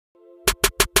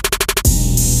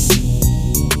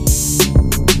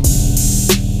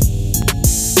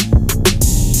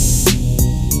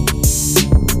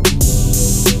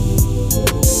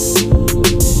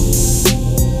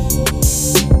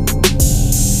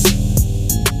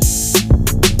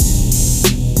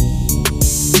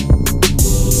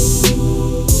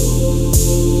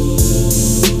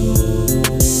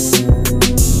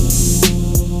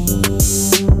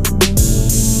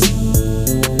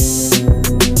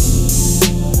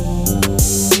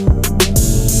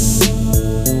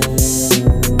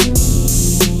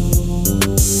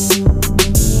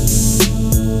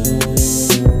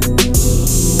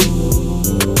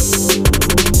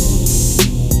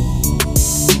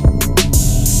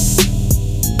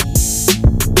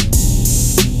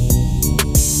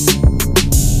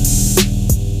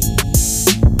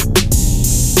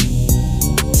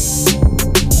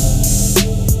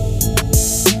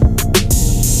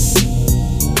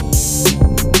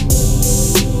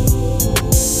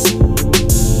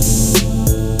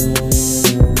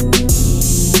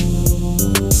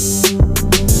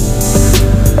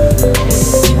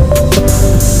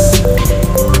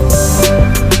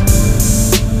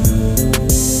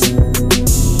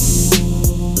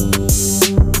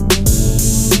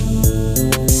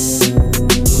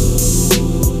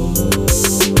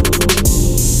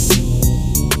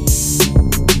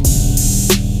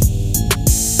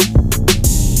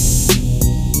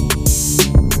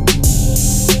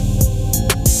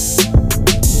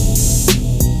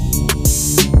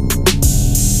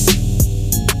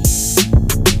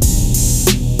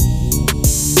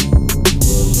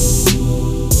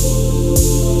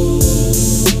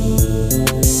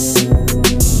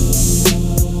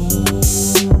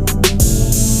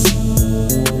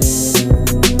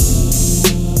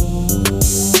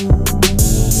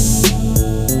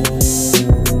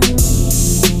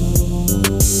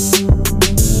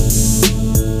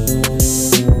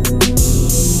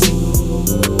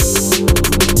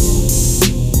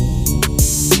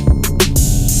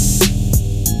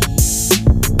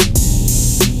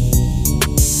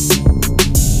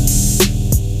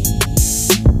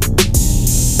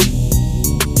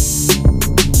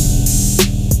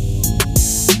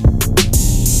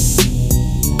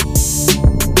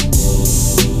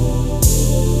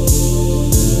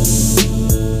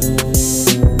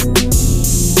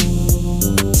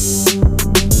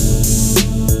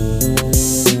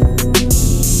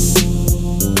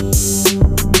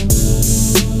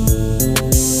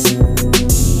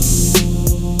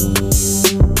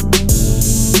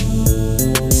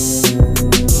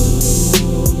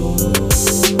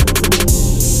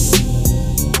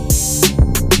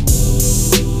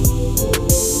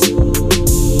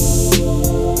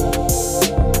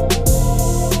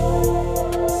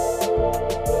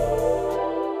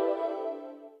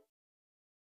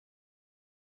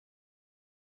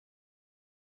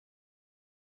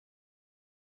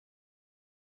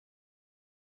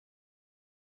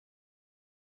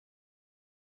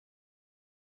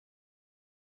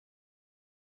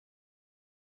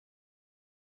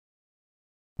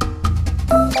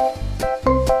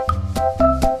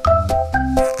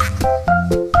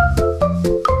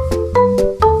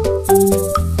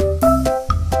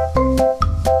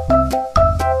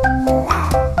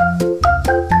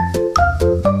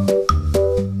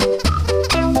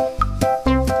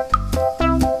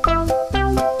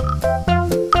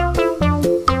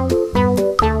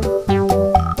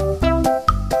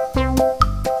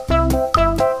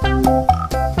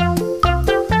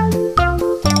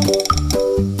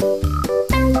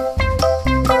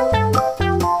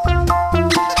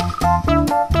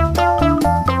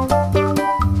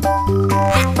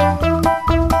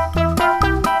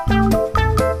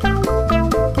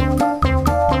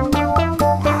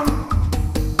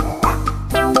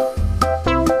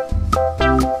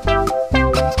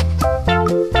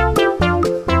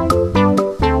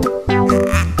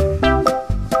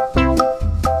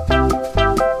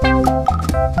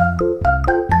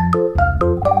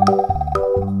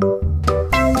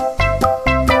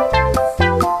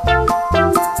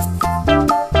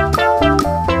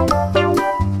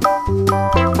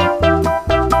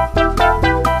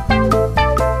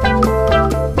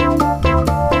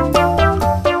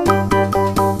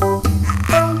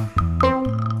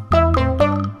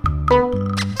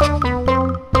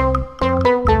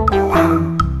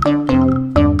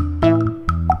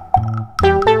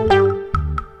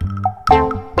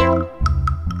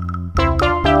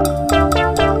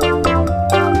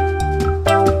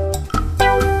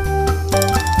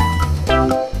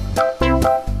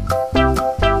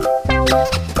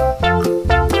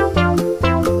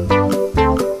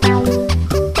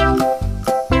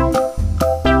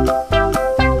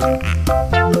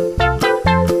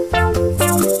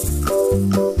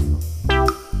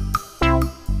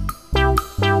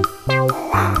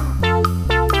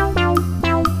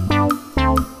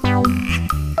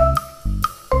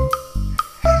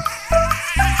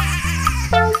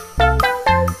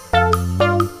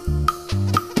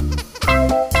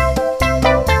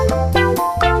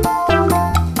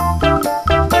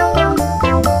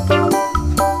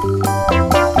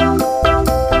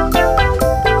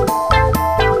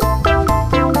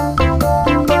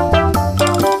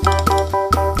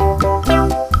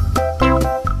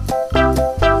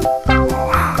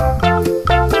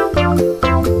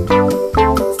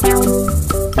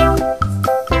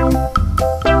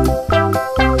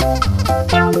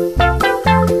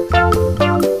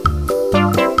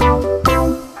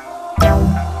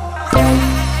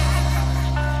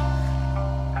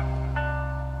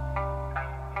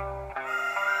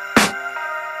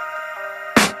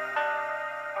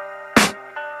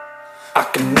I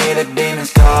can hear the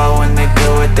demons call when they do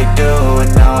what they do.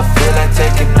 And now I feel like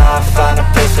taking off, find a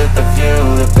place with a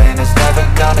view. The pain is never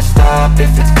gonna stop if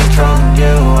it's controlling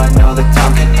you. I know that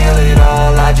time can heal it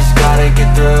all, I just gotta get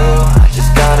through. I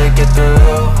just gotta get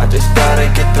through, I just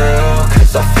gotta get through.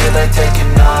 Cause I feel like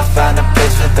taking off, find a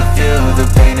place with a view.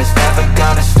 The pain is never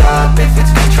gonna stop if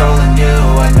it's controlling you.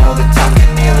 I know that time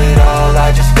can heal it all,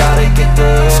 I just gotta get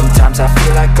through. Sometimes I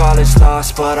feel like all is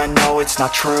lost, but I know it's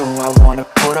not true. I wanna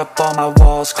put up all my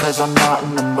walls cause I'm not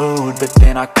in the mood, but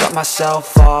then I cut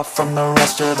myself off from the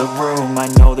rest of the room. I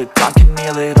know that time can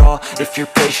heal it all if you're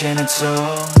patient, and soon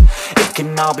it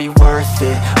can all be worth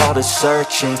it, all the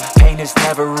searching. Pain is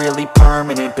never really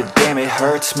permanent, but damn it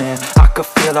hurts, man. I could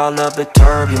feel all of the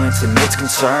turbulence and it's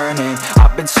concerning.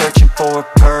 I've been searching for a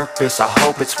purpose, I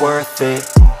hope it's worth it.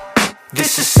 This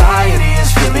society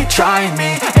is really trying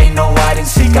me. Ain't no hide and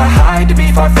seek, I hide to be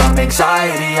far from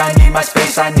anxiety. I need my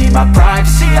space, I need my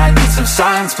privacy. I need some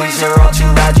silence, please, you're all too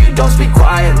loud. You don't speak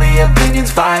quietly,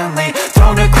 opinions violently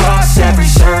thrown across every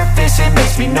surface. It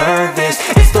makes me nervous,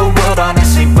 is the world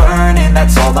honestly burning?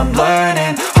 That's all I'm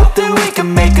learning. Hope that we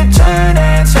can make a turn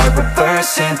and start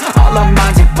reversing all our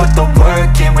minds and put the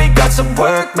work in. We got some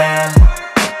work, man.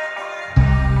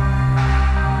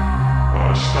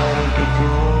 I started to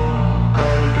grow.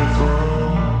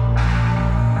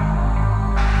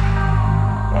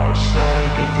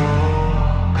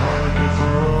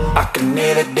 I can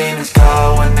hear the demons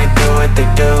call when they do what they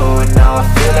do. And now I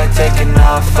feel like taking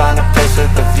off, find a place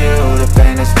with a view. The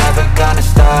pain is never gonna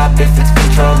stop if it's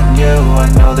controlling you. I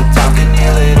know that time can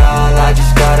heal it all, I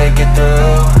just gotta get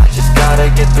through. I just gotta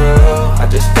get through, I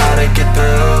just gotta get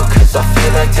through. Cause I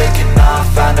feel like taking off,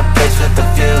 find a place with a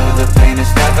view. The pain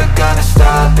is never gonna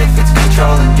stop if it's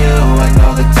controlling you. I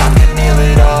know that time can heal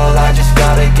it all, I just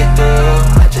gotta get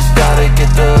through. I just gotta get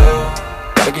through.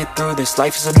 Gotta get through this,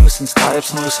 life is a nuisance, tie up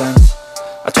some loose ends.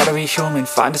 I try to be human,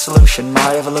 find a solution,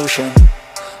 my evolution.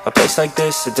 A place like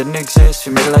this, it didn't exist,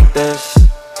 we made it like this.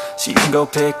 So you can go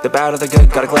pick the bad or the good,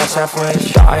 got a glass half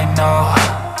wish. I know,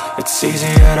 it's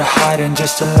easier to hide than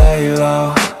just to lay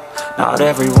low. Not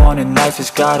everyone in life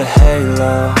has got a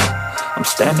halo. I'm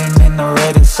standing in the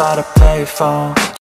red inside a payphone.